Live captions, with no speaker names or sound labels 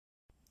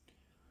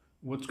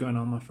What's going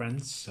on, my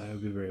friends? I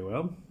hope you're very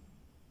well.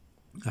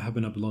 I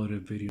haven't uploaded a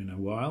video in a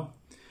while,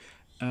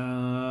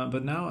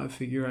 but now I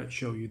figure I'd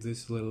show you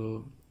this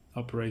little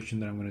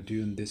operation that I'm going to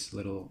do in this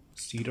little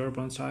cedar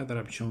bonsai that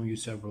I've shown you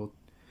several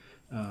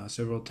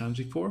times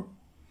before,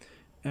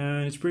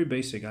 and it's pretty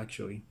basic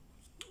actually.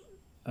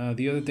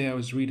 The other day I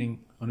was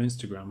reading on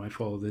Instagram. I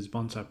follow this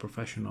bonsai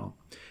professional.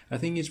 I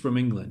think he's from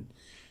England,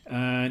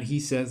 and he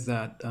says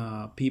that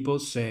people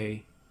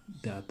say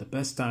that the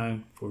best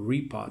time for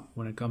repot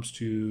when it comes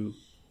to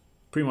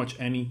pretty much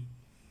any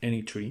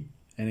tree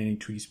and any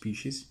tree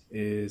species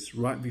is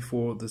right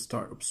before the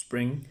start of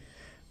spring,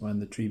 when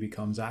the tree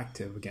becomes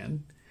active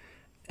again.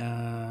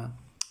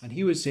 And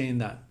he was saying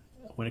that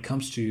when it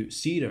comes to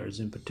cedars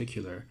in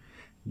particular,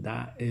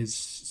 that is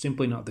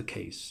simply not the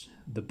case.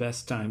 The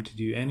best time to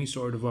do any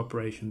sort of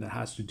operation that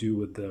has to do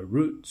with the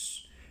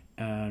roots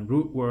and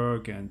root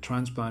work and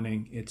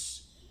transplanting,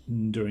 it's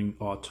during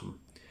autumn.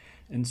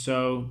 And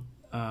so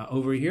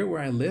over here where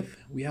I live,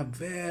 we have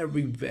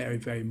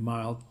very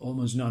mild,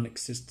 almost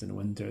non-existent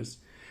winters.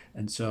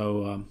 And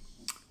so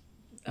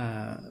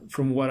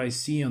from what I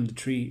see on the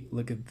tree,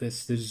 look at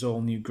this is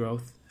all new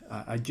growth.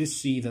 I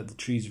just see that the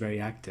tree is very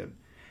active.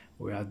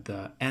 We're at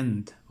the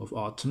end of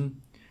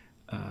autumn.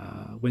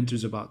 Winter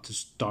is about to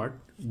start.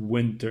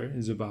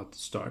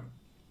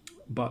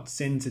 But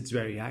since it's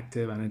very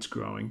active and it's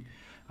growing,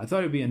 I thought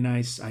it'd be a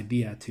nice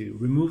idea to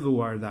remove the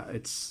wire that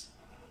it's,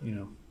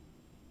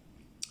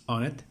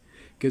 on it.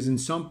 Because in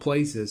some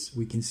places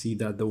we can see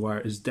that the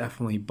wire is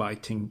definitely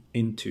biting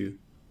into,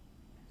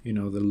 the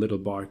little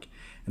bark.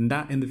 And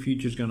that in the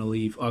future is going to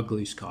leave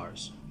ugly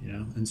scars,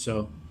 And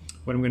so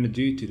what I'm going to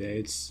do today,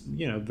 it's,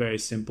 very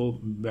simple,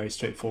 very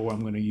straightforward.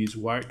 I'm going to use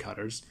wire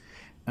cutters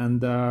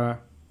and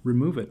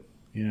remove it,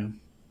 And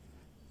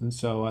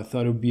so I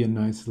thought it would be a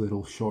nice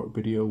little short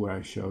video where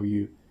I show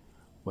you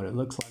what it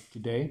looks like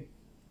today.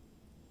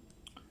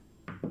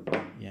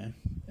 Yeah,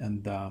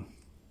 and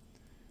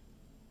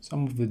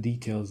some of the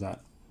details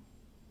that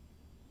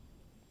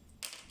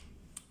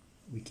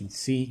we can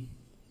see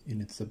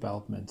in its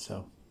development.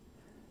 So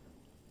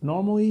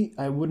normally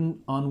I wouldn't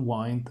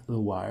unwind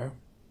the wire,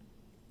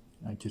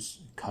 I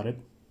just cut it,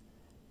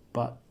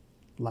 but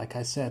like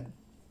I said,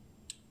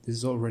 this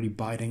is already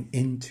biting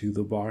into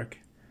the bark,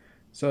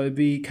 so it'd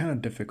be kind of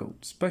difficult,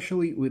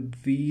 especially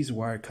with these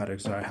wire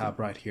cutters that I have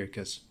right here,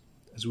 because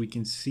as we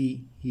can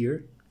see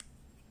here,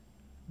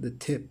 the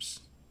tips,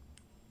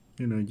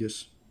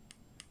 just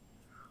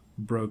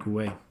broke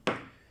away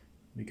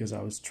because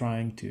I was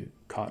trying to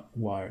cut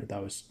wire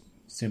that was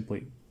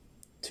simply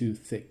too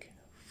thick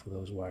for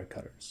those wire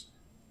cutters.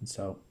 And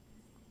so,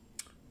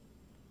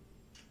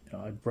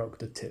 I broke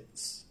the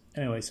tips.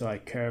 Anyway, so I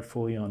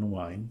carefully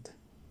unwind,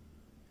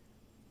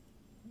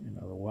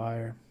 the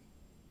wire.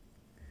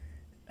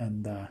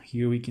 And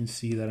here we can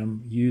see that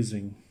I'm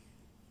using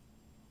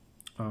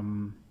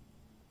I'm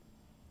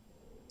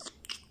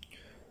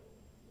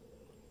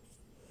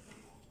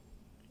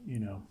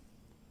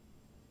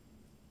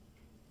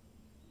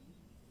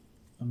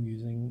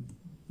using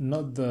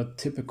not the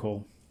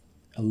typical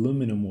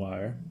aluminum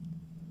wire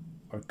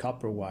or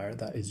copper wire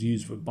that is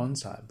used for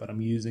bonsai, but I'm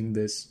using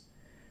this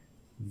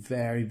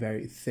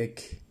very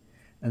thick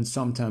and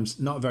sometimes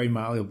not very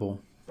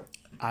malleable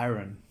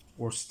iron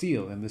or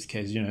steel. In this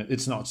case,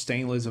 it's not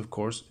stainless, of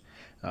course,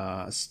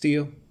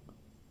 steel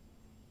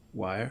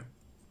wire.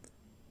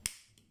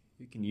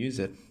 You can use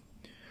it,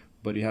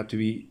 but you have to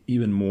be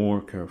even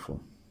more careful,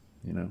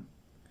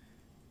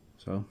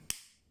 So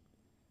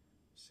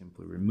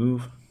simply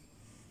remove.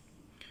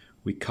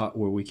 We cut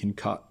where we can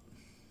cut.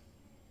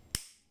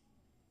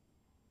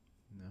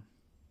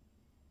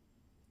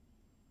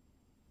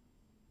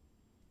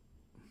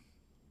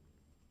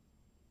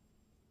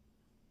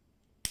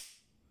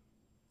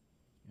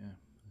 Yeah,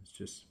 it's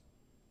just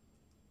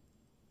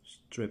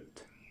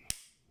stripped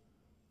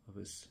of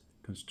its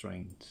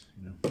constraints,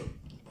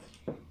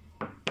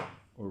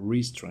 or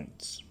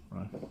restraints,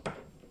 right?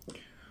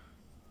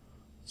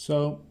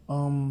 So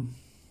I'm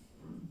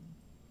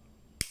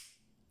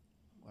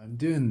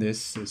doing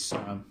this is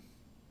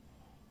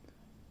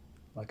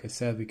like I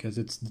said, because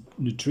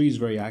the tree is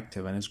very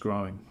active and it's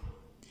growing,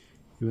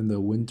 even though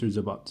winter is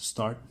about to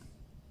start.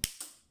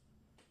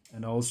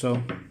 And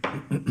also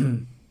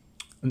and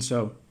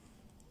so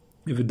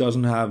if it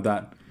doesn't have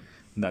that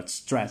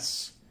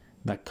stress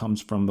that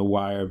comes from the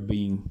wire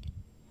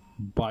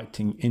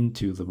biting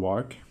into the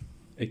bark,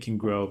 it can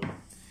grow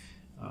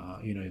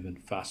even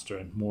faster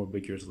and more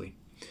vigorously.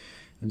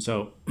 And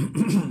so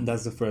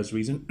that's the first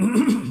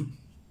reason.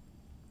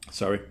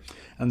 Sorry.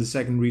 And the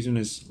second reason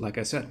is, like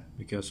I said,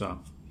 because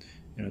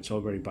it's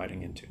already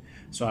biting into.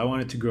 So I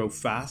want it to grow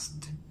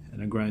fast,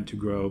 and I want it to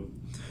grow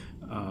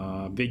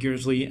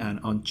vigorously and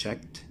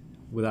unchecked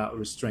without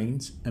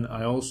restraints. And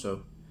I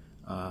also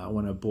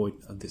want to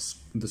avoid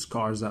the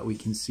scars that we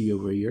can see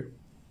over here.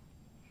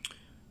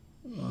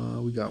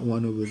 We got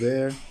one over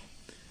there,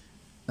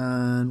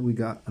 and we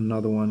got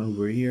another one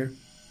over here.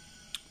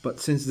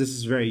 But since this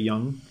is very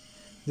young,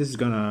 this is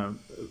gonna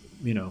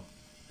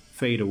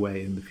fade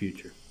away in the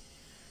future.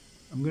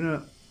 I'm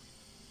gonna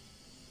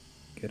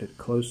get it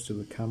close to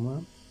the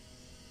camera.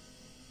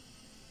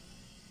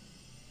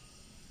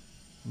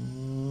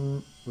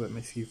 Let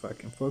me see if I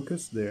can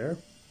focus there.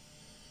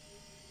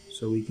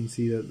 So we can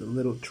see that the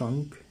little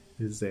trunk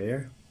is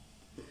there.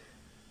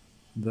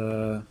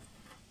 The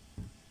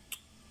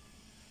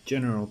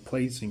general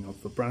placing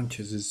of the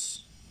branches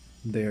is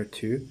there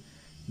too.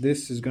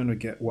 This is going to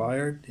get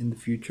wired in the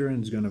future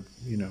and is going to,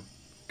 you know,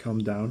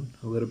 come down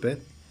a little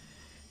bit.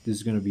 This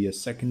is going to be a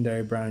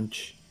secondary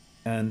branch,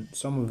 and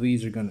some of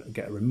these are going to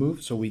get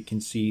removed so we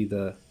can see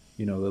the,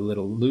 you know, the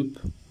little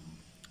loop,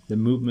 the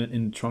movement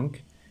in the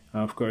trunk.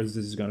 Of course,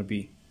 this is going to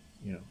be,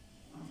 you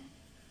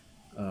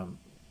know,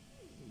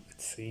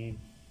 let's see,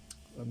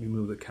 let me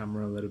move the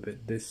camera a little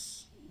bit.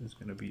 This is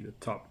going to be the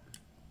top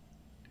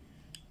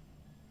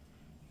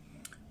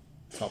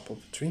of the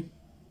tree.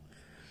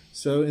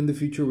 So in the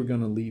future, we're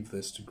going to leave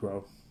this to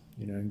grow,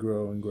 you know, and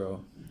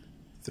grow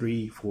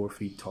 3-4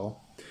 feet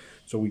tall.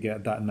 So we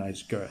get that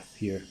nice girth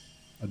here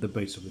at the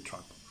base of the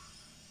trunk.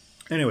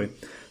 Anyway,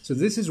 so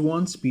this is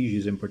one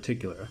species in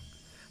particular,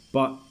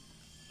 but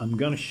I'm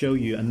gonna show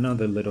you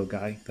another little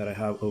guy that I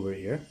have over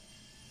here.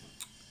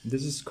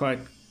 This is quite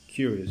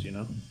curious, you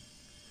know.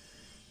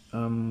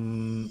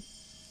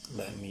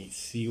 Let me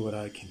see what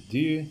I can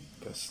do,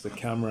 because the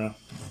camera,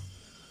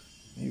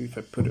 maybe if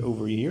I put it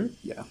over here,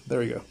 yeah, there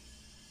we go.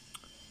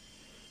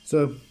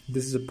 So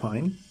this is a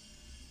pine,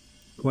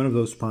 one of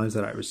those pines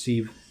that I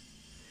received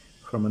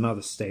from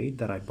another state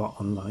that I bought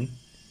online,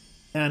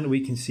 and we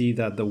can see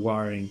that the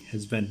wiring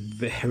has been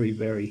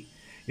very,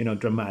 you know,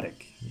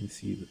 dramatic. You can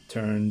see the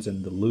turns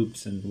and the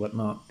loops and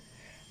whatnot,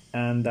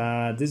 and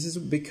this is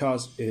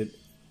because it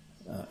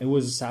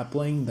was a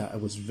sapling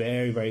that was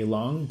very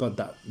long, but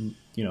that,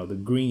 you know, the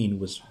green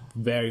was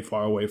very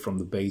far away from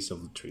the base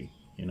of the tree,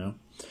 you know.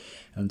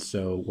 And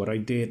so what I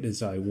did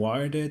is I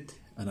wired it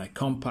and I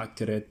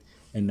compacted it,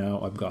 and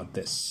now I've got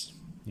this,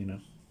 you know.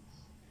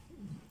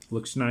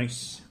 Looks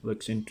nice,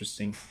 looks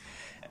interesting.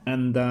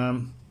 And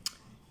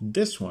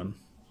this one,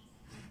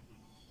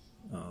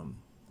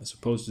 as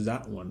opposed to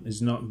that one,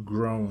 is not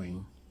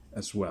growing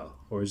as well,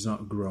 or is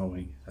not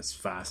growing as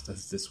fast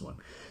as this one.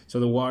 So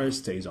the wire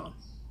stays on.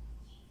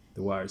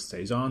 The wire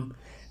stays on,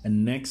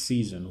 and next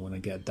season, when I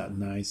get that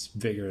nice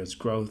vigorous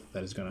growth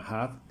that it's gonna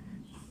have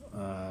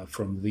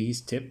from these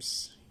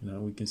tips, you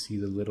know, we can see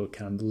the little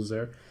candles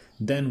there,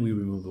 then we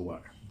remove the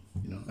wire.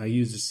 You know, I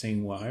use the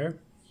same wire.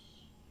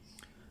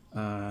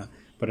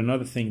 But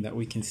another thing that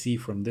we can see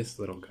from this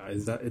little guy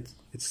is that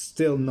it's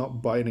still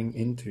not biting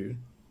into.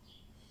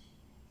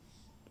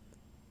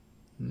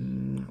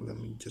 Let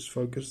me just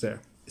focus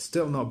there. It's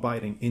still not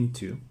biting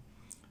into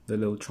the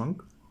little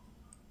trunk.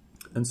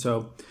 And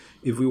so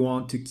if we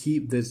want to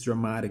keep this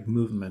dramatic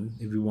movement,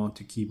 if we want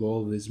to keep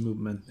all this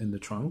movement in the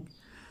trunk,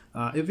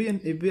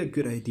 it'd be a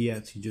good idea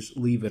to just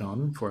leave it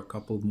on for a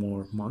couple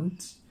more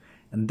months.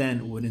 And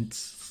then when it's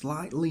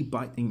slightly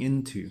biting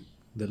into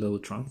the little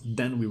trunk,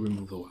 then we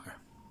remove the wire,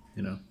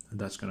 you know, and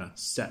that's gonna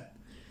set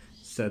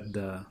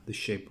the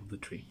shape of the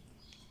tree.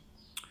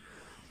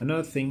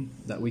 Another thing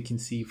that we can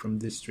see from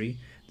this tree,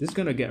 this is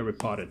gonna get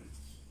repotted.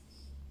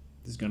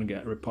 This is gonna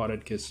get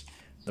repotted because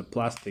the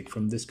plastic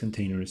from this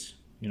container is,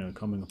 you know,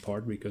 coming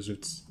apart because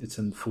it's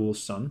in full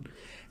sun.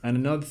 And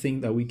another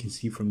thing that we can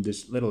see from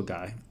this little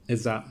guy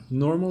is that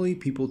normally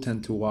people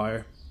tend to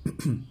wire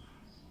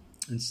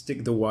and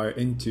stick the wire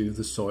into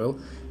the soil,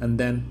 and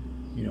then,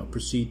 you know,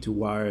 proceed to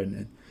wire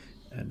and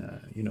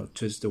you know,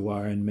 twist the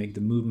wire and make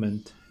the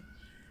movement.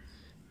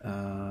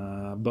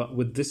 But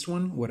with this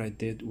one, what I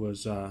did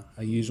was I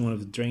used one of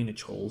the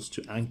drainage holes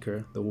to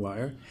anchor the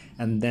wire,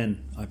 and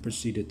then I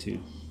proceeded to,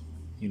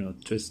 you know,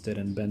 twist it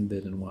and bend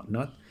it and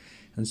whatnot.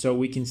 And so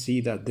we can see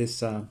that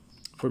this,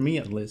 for me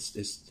at least,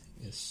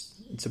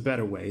 it's a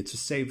better way. It's a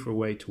safer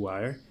way to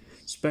wire,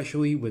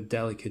 especially with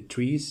delicate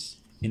trees.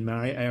 In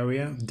my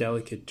area,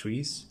 delicate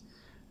trees,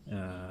 you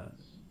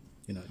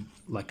know,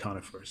 like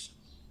conifers,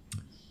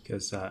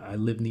 because I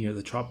live near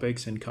the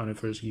tropics, and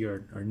conifers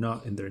here are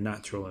not in their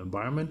natural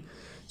environment.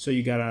 So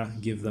you gotta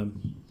give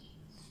them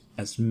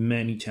as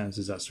many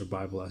chances at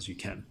survival as you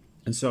can.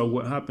 And so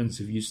what happens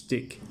if you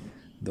stick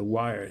the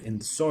wire in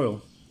the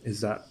soil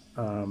is that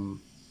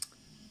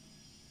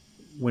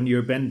when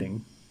you're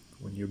bending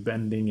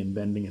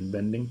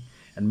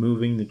and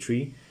moving the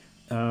tree,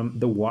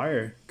 the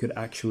wire could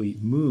actually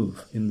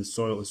move in the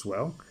soil as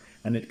well,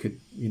 and it could,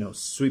 you know,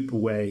 sweep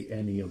away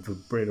any of the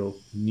brittle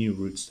new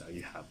roots that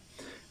you have.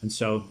 And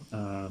so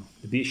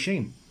it'd be a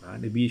shame, right?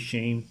 It'd be a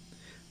shame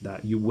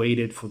that you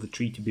waited for the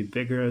tree to be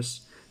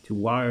vigorous, to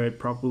wire it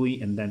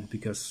properly, and then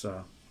because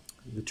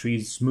the tree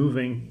is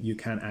moving, you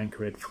can't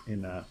anchor it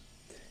in a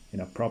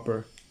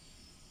proper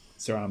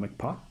ceramic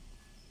pot.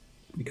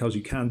 Because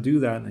you can't do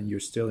that and you're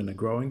still in a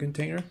growing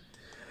container,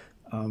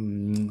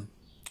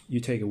 you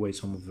take away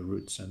some of the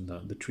roots, and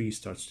the tree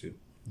starts to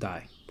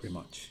die, pretty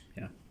much.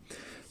 Yeah.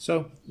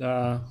 So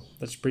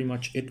that's pretty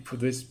much it for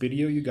this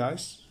video, you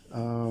guys.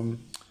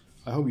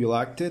 I hope you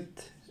liked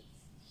it.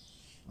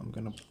 I'm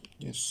gonna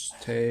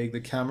just take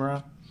the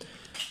camera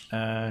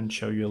and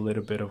show you a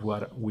little bit of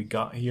what we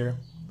got here.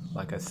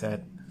 Like I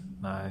said,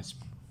 nice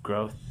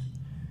growth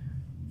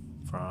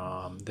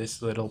from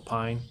this little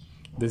pine.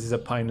 This is a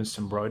Pinus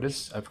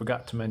Cembroides. I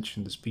forgot to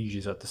mention the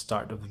species at the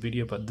start of the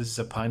video, but this is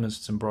a Pinus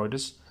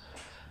Cembroides,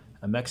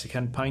 a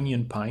Mexican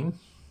pinyon pine.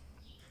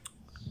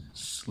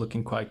 It's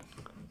looking quite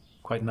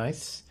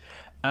nice.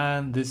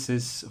 And this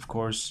is, of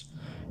course,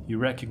 you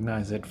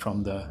recognize it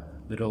from the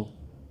little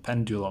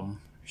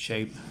pendulum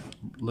shape,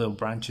 little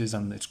branches,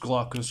 and its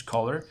glaucous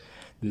color.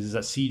 This is a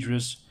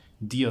Cedrus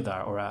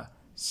Deodara, or a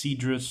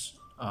Cedrus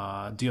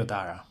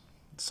Deodara,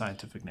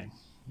 scientific name.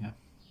 Yeah,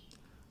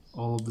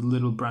 all the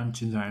little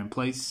branches are in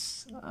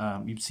place.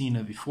 You've seen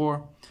it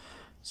before,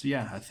 so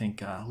yeah, I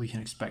think we can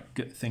expect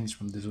good things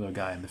from this little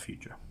guy in the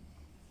future.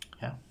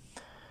 Yeah.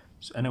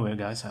 So anyway,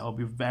 guys, I hope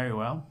you're very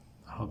well.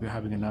 I hope you're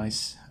having a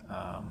nice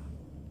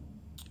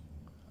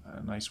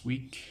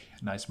week,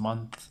 a nice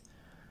month.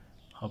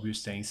 Hope you're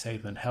staying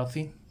safe and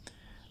healthy.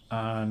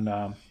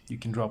 And you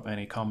can drop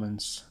any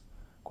comments,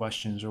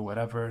 questions, or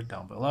whatever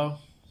down below.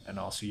 And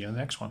I'll see you in the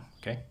next one.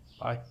 Okay,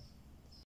 bye.